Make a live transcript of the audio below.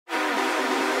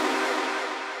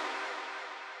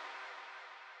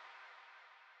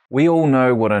We all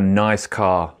know what a nice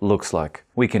car looks like.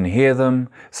 We can hear them,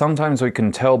 sometimes we can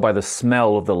tell by the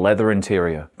smell of the leather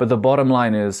interior. But the bottom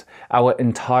line is, our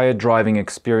entire driving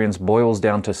experience boils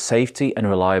down to safety and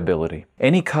reliability.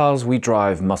 Any cars we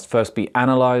drive must first be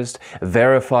analyzed,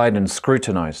 verified, and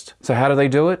scrutinized. So how do they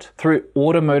do it? Through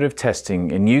automotive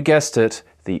testing, and you guessed it,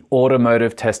 the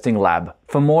Automotive Testing Lab.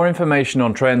 For more information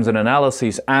on trends and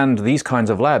analyses and these kinds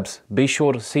of labs, be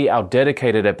sure to see our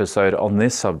dedicated episode on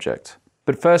this subject.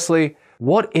 But firstly,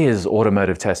 what is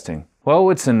automotive testing?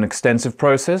 Well, it's an extensive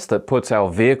process that puts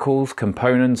our vehicles,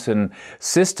 components, and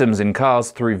systems in cars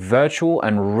through virtual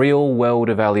and real-world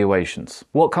evaluations.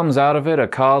 What comes out of it are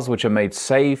cars which are made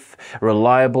safe,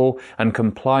 reliable, and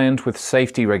compliant with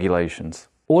safety regulations.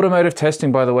 Automotive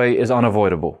testing, by the way, is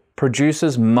unavoidable.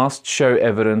 Producers must show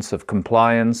evidence of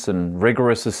compliance and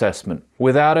rigorous assessment.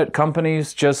 Without it,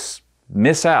 companies just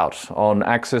miss out on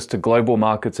access to global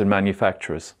markets and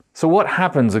manufacturers. So what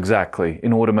happens exactly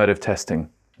in automotive testing?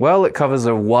 Well, it covers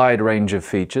a wide range of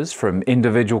features, from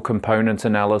individual component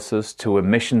analysis to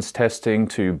emissions testing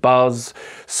to buzz,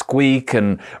 squeak,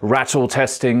 and rattle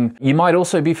testing. You might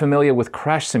also be familiar with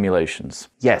crash simulations.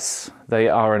 Yes, they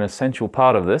are an essential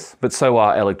part of this, but so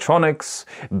are electronics,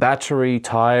 battery,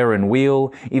 tire and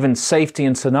wheel, even safety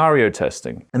and scenario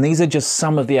testing. And these are just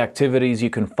some of the activities you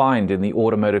can find in the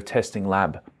automotive testing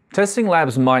lab. Testing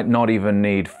labs might not even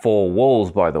need four walls,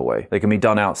 by the way. They can be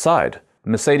done outside.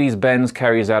 Mercedes-Benz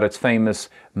carries out its famous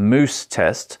moose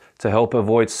test to help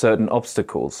avoid certain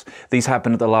obstacles. These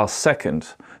happen at the last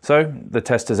second, so the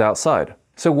test is outside.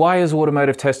 So why is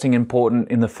automotive testing important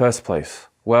in the first place?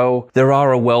 Well, there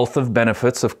are a wealth of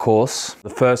benefits, of course. The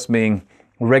first being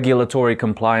regulatory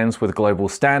compliance with global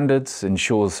standards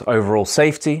ensures overall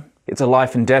safety. It's a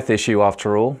life and death issue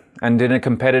after all, and in a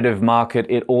competitive market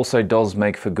it also does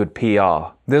make for good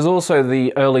PR. There's also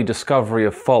the early discovery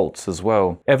of faults as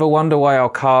well. Ever wonder why our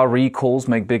car recalls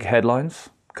make big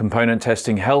headlines? Component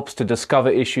testing helps to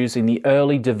discover issues in the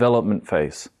early development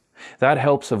phase. That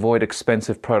helps avoid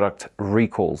expensive product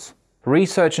recalls.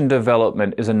 Research and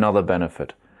development is another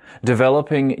benefit.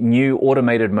 Developing new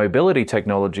automated mobility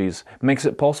technologies makes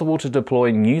it possible to deploy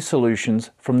new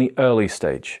solutions from the early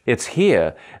stage. It's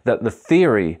here that the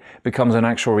theory becomes an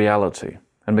actual reality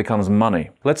and becomes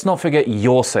money. Let's not forget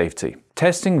your safety.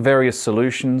 Testing various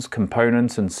solutions,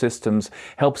 components, and systems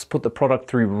helps put the product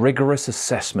through rigorous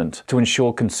assessment to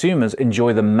ensure consumers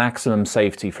enjoy the maximum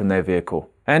safety from their vehicle.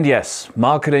 And yes,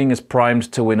 marketing is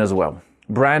primed to win as well.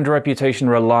 Brand reputation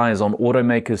relies on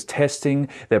automakers testing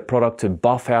their product to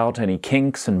buff out any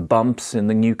kinks and bumps in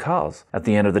the new cars. At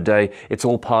the end of the day, it's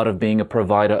all part of being a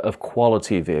provider of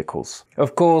quality vehicles.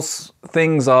 Of course,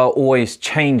 things are always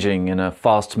changing in a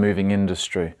fast-moving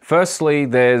industry. Firstly,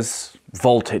 there's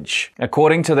voltage.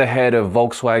 According to the head of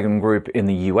Volkswagen Group in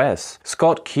the US,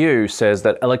 Scott Q says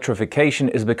that electrification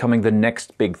is becoming the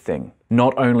next big thing.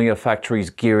 Not only are factories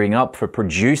gearing up for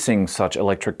producing such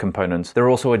electric components, they're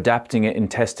also adapting it in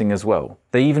testing as well.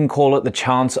 They even call it the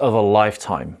chance of a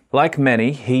lifetime. Like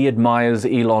many, he admires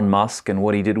Elon Musk and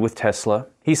what he did with Tesla.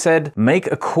 He said,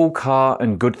 "Make a cool car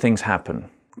and good things happen."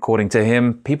 According to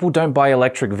him, people don't buy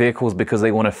electric vehicles because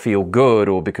they want to feel good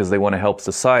or because they want to help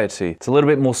society. It's a little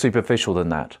bit more superficial than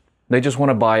that. They just want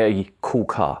to buy a cool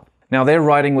car. Now, they're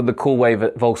riding with the cool wave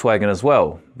at Volkswagen as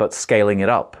well, but scaling it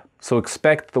up. So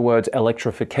expect the words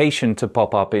electrification to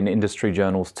pop up in industry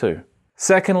journals too.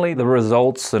 Secondly, the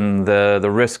results and the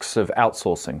risks of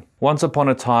outsourcing. Once upon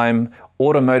a time,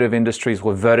 automotive industries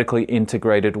were vertically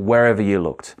integrated wherever you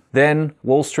looked. Then,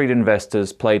 Wall Street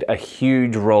investors played a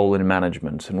huge role in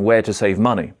management and where to save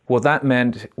money. What that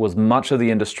meant was much of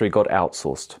the industry got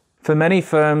outsourced. For many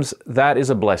firms, that is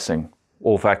a blessing.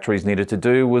 All factories needed to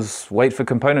do was wait for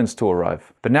components to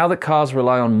arrive. But now that cars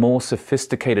rely on more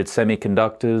sophisticated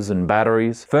semiconductors and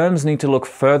batteries, firms need to look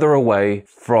further away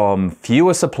from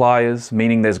fewer suppliers,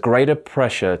 meaning there's greater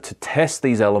pressure to test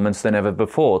these elements than ever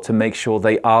before to make sure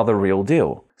they are the real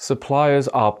deal. Suppliers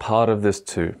are part of this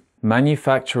too.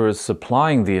 Manufacturers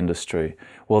supplying the industry,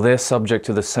 well, they're subject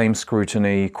to the same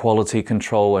scrutiny, quality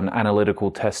control, and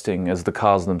analytical testing as the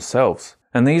cars themselves.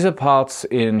 And these are parts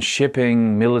in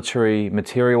shipping, military,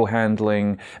 material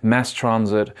handling, mass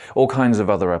transit, all kinds of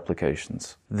other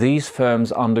applications. These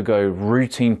firms undergo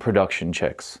routine production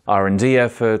checks, R&D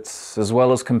efforts, as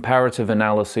well as comparative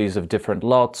analyses of different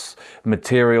lots,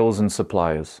 materials, and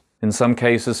suppliers. In some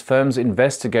cases, firms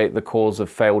investigate the cause of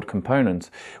failed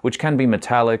components, which can be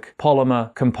metallic,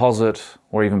 polymer, composite,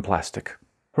 or even plastic.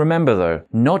 Remember though,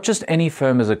 not just any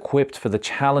firm is equipped for the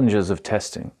challenges of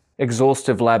testing.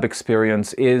 exhaustive lab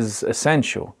experience is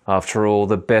essential. After all,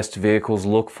 the best vehicles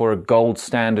look for a gold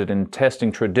standard in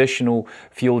testing traditional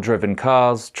fuel-driven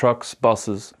cars, trucks,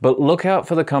 buses. But look out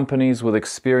for the companies with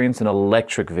experience in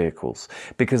electric vehicles,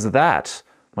 because that,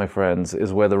 my friends,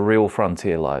 is where the real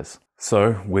frontier lies.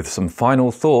 So, with some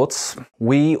final thoughts,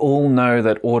 we all know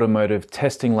that automotive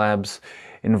testing labs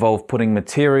involve putting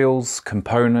materials,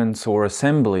 components, or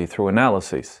assembly through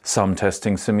analyses. Some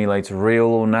testing simulates real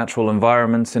or natural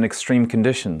environments in extreme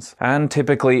conditions, and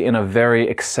typically in a very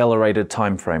accelerated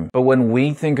time frame. But when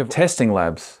we think of testing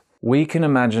labs, we can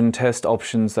imagine test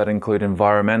options that include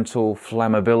environmental,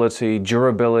 flammability,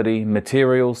 durability,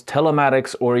 materials,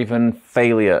 telematics, or even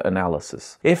failure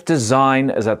analysis. If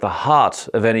design is at the heart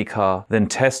of any car, then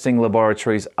testing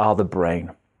laboratories are the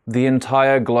brain. The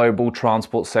entire global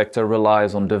transport sector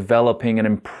relies on developing and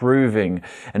improving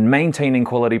and maintaining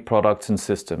quality products and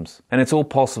systems. And it's all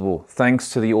possible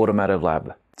thanks to the Automotive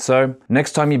Lab. So,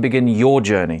 next time you begin your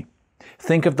journey,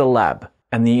 think of the lab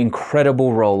and the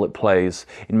incredible role it plays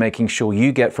in making sure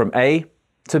you get from A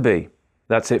to B.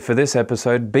 That's it for this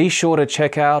episode. Be sure to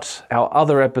check out our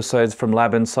other episodes from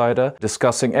Lab Insider,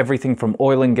 discussing everything from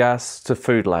oil and gas to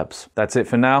food labs. That's it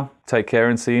for now. Take care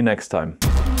and see you next time.